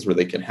of things where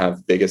they can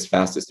have biggest,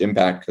 fastest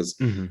impact, because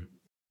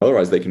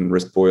otherwise they can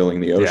risk boiling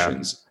the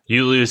oceans.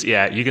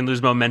 Yeah. You can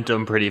lose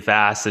momentum pretty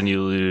fast, and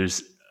you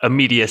lose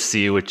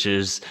immediacy, which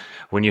is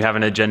when you have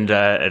an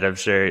agenda, and I'm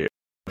sure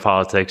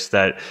politics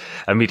that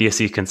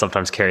immediacy can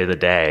sometimes carry the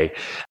day.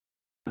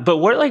 But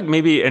what, like,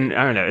 maybe, and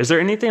I don't know, is there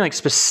anything like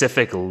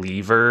specific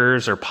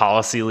levers or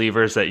policy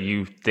levers that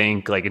you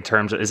think, like, in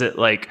terms of, is it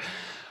like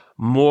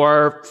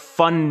more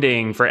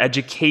funding for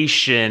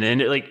education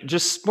and like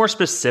just more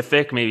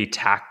specific, maybe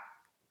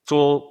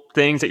tactile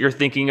things that you're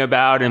thinking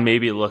about and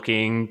maybe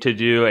looking to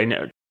do? I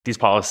know these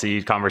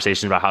policy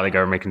conversations about how the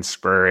government can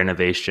spur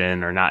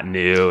innovation are not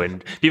new,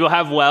 and people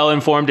have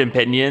well-informed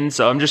opinions.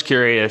 So I'm just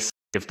curious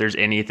if there's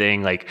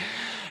anything like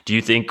Do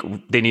you think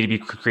they need to be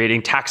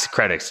creating tax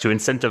credits to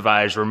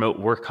incentivize remote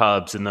work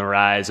hubs and the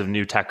rise of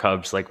new tech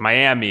hubs like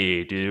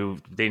Miami? Do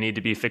they need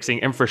to be fixing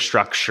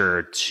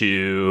infrastructure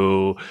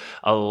to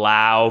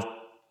allow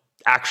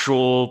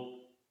actual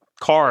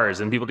cars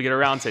and people to get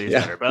around cities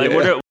better? But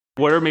like,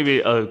 what are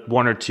maybe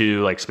one or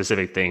two like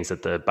specific things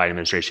that the Biden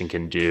administration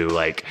can do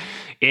like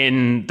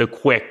in the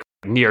quick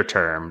near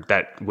term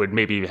that would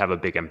maybe have a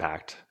big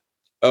impact?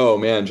 Oh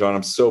man, John,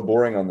 I'm so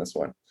boring on this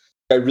one.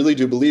 I really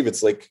do believe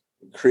it's like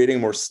creating a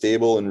more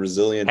stable and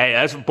resilient. Hey,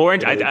 that's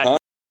boring.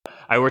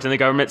 I worked in the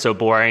government, so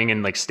boring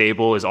and like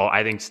stable is all.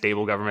 I think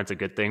stable government's a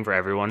good thing for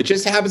everyone. It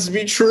just happens to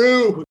be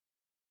true.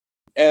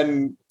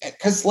 And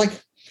because like,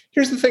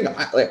 here's the thing,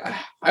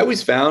 I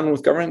always found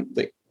with government,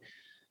 like,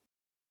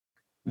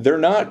 they're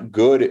not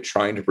good at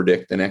trying to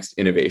predict the next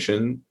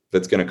innovation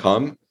that's going to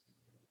come.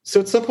 So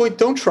at some point,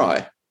 don't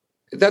try.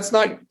 That's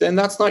not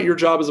your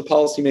job as a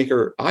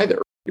policymaker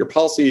either. Your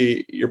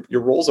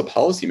role as a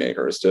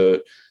policymaker is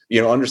to,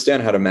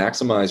 understand how to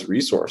maximize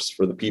resource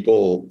for the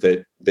people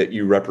that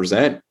you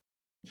represent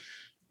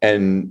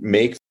and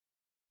make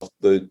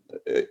the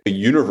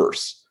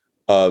universe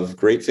of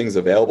great things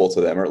available to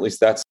them, or at least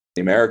that's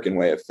the American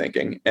way of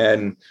thinking.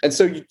 And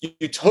so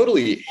you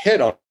totally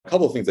hit on a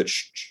couple of things that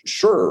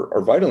sure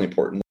are vitally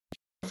important.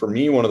 For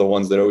me, one of the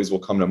ones that always will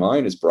come to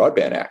mind is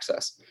broadband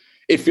access.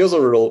 It feels a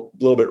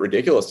little bit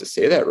ridiculous to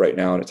say that right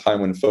now in a time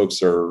when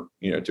folks are,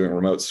 doing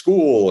remote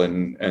school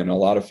and a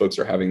lot of folks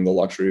are having the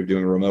luxury of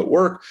doing remote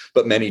work,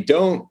 but many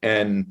don't.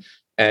 And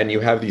you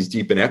have these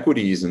deep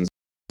inequities, and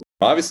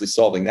obviously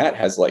solving that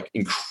has like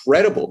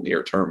incredible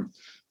near-term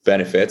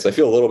benefits. I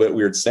feel a little bit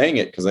weird saying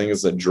it because I think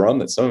it's a drum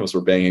that some of us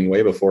were banging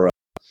way before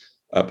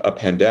a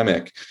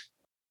pandemic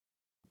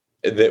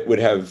that would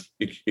have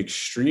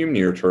extreme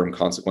near-term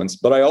consequence.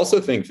 But I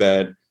also think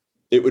that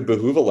it would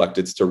behoove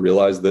electeds to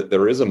realize that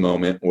there is a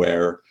moment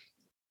where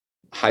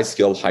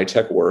high-skilled,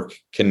 high-tech work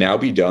can now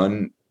be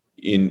done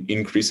in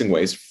increasing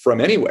ways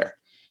from anywhere.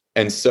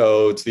 And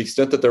so to the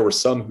extent that there were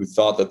some who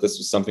thought that this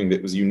was something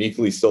that was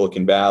uniquely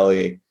Silicon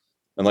Valley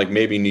and like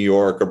maybe New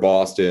York or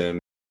Boston,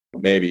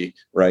 maybe,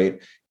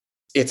 right?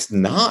 It's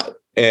not.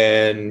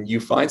 And you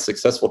find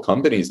successful tech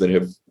companies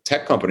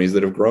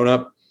that have grown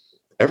up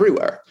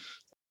everywhere.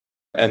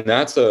 And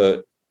that's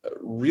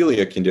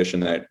really a condition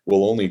that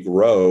will only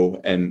grow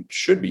and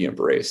should be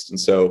embraced. And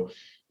so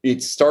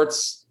it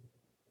starts,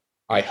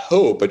 I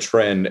hope,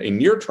 a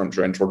near-term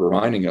trend toward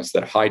reminding us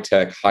that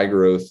high-tech,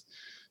 high-growth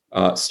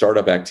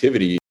startup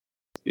activity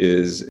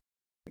is,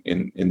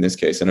 in this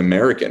case, an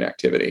American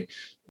activity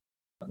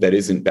that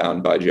isn't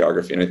bound by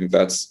geography. And I think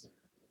that's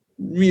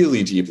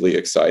really deeply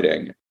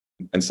exciting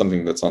and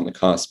something that's on the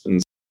cusp.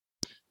 And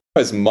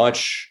as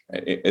much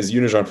as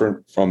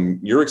John, from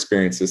your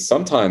experiences,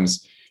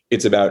 sometimes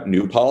it's about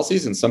new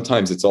policies, and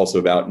sometimes it's also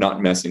about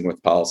not messing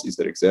with policies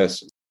that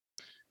exist.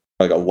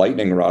 Like a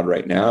lightning rod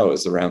right now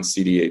is around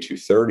CDA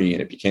 230,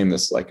 and it became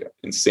this like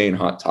insane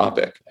hot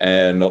topic.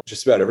 And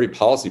just about every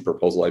policy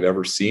proposal I've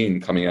ever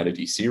seen coming out of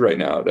DC right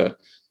now to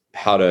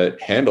how to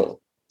handle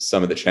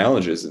some of the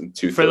challenges in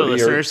 230. For the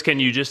listeners, can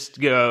you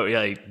just go,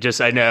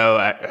 I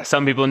know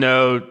some people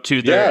know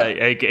 230.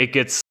 Yeah. It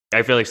gets,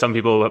 I feel like some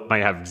people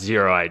might have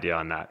zero idea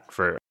on that.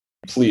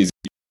 Please,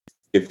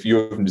 if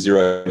you have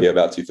zero idea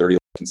about 230,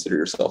 consider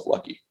yourself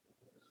lucky,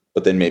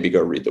 but then maybe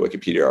go read the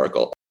Wikipedia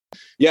article.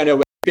 Yeah,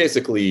 no,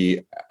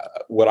 basically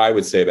what I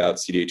would say about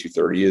CDA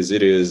 230 is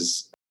it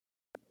is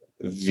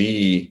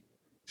the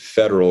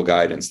federal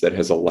guidance that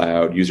has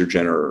allowed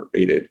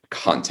user-generated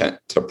content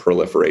to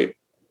proliferate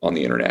on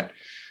the internet.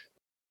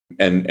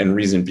 And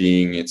reason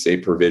being, it's a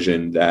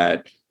provision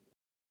that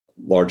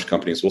large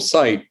companies will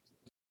cite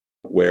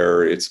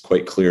where it's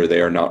quite clear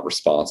they are not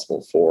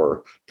responsible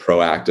for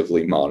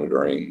proactively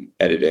monitoring,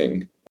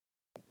 editing,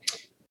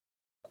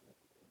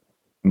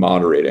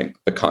 moderating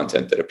the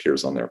content that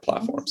appears on their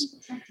platforms.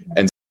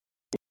 And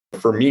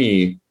for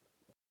me,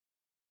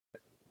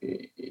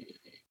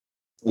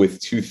 with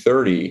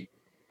 230,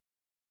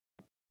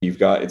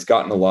 it's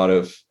gotten a lot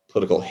of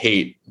political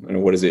hate.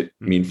 What does it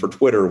mean for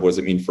Twitter? What does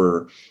it mean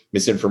for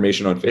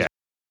misinformation on Facebook? Yeah.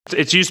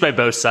 It's used by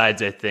both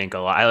sides, I think, a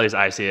lot. At least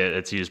I see it.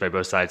 It's used by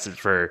both sides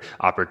for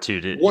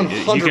opportunity.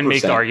 100%. You can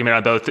make the argument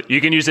on both.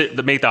 You can use it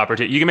to make the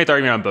opportunity. You can make the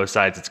argument on both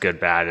sides. It's good,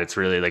 bad. It's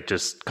really like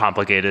just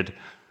complicated.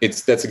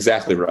 That's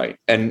exactly right.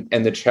 And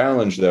the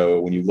challenge,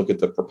 though, when you look at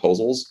the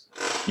proposals,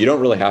 you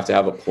don't really have to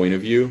have a point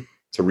of view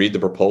to read the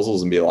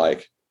proposals and be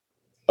like,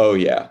 oh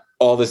yeah,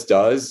 all this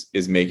does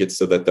is make it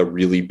so that the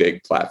really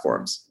big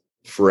platforms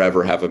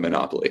forever have a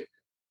monopoly,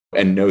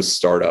 and no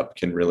startup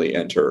can really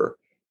enter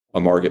a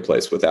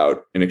marketplace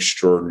without an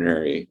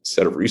extraordinary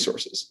set of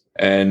resources.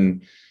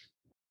 And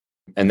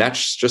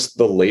that's just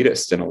the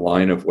latest in a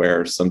line of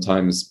where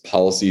sometimes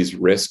policies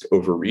risk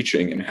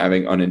overreaching and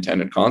having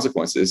unintended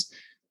consequences.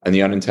 And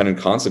the unintended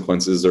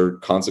consequences are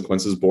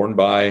consequences borne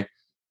by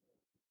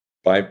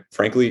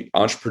frankly,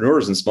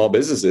 entrepreneurs and small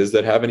businesses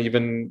that haven't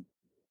even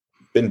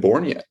been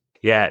born yet.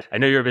 Yeah, I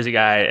know you're a busy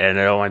guy and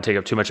I don't want to take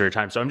up too much of your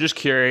time. So I'm just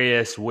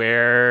curious,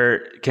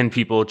 where can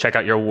people check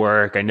out your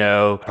work? I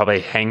know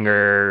probably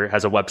Hanger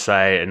has a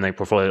website and like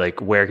portfolio,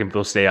 like where can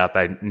people stay up?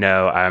 I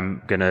know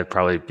I'm going to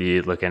probably be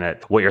looking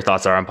at what your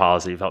thoughts are on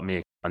policy. You've helped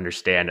me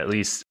understand at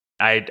least.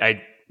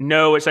 I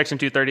know what Section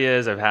 230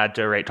 is. I've had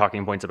to write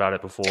talking points about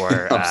it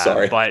before. I'm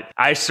sorry. But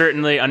I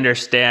certainly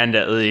understand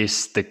at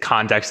least the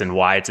context and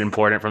why it's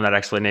important from that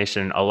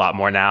explanation a lot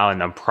more now.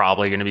 And I'm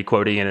probably going to be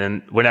quoting it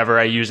in whenever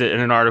I use it in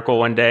an article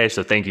one day.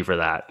 So thank you for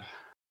that.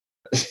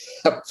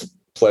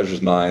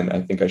 Pleasure's mine.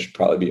 I think I should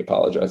probably be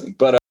apologizing.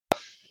 But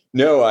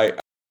no,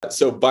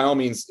 so by all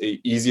means,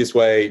 the easiest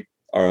way,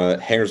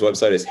 Hanger's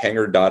website is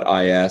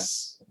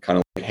hanger.is, kind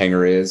of like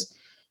Hanger is.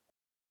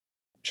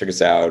 Check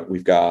us out.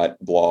 We've got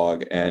a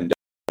blog, and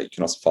you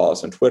can also follow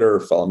us on Twitter.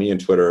 Follow me on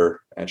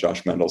Twitter at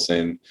Josh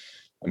Mendelson.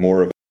 I'm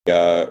more of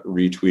a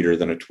retweeter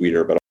than a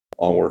tweeter, but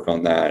I'll work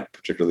on that,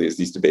 particularly as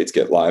these debates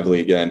get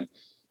lively again.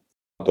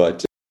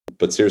 But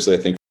seriously, I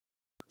think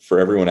for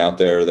everyone out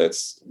there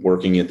that's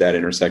working at that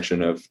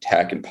intersection of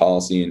tech and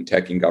policy and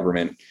tech and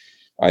government,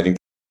 I think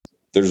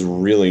there's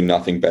really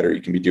nothing better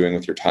you can be doing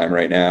with your time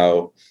right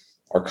now.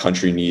 Our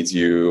country needs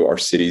you. Our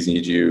cities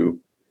need you.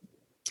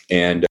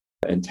 And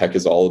tech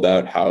is all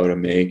about how to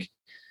make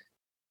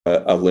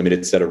a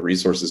limited set of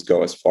resources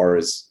go as far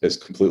as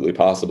completely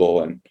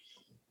possible. And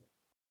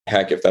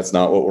heck, if that's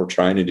not what we're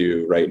trying to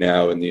do right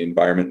now in the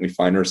environment we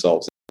find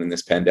ourselves in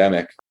this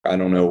pandemic, I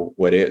don't know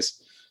what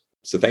is.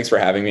 So thanks for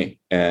having me.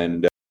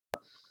 And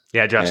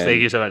yeah, Josh,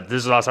 thank you so much.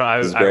 This is awesome. I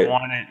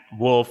want it.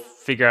 We'll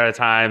figure out a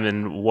time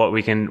and what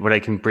I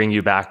can bring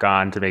you back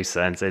on to make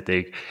sense. I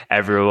think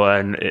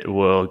everyone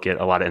will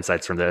get a lot of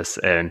insights from this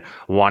and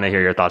want to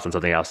hear your thoughts on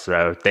something else.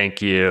 So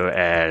thank you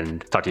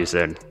and talk to you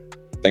soon.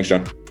 Thanks,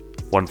 John.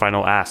 One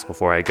final ask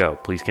before I go.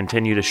 Please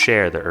continue to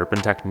share the Urban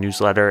Tech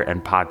newsletter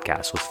and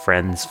podcast with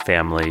friends,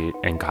 family,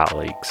 and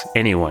colleagues.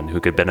 Anyone who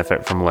could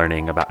benefit from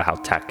learning about how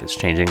tech is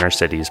changing our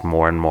cities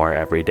more and more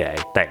every day.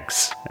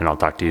 Thanks, and I'll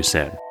talk to you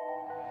soon.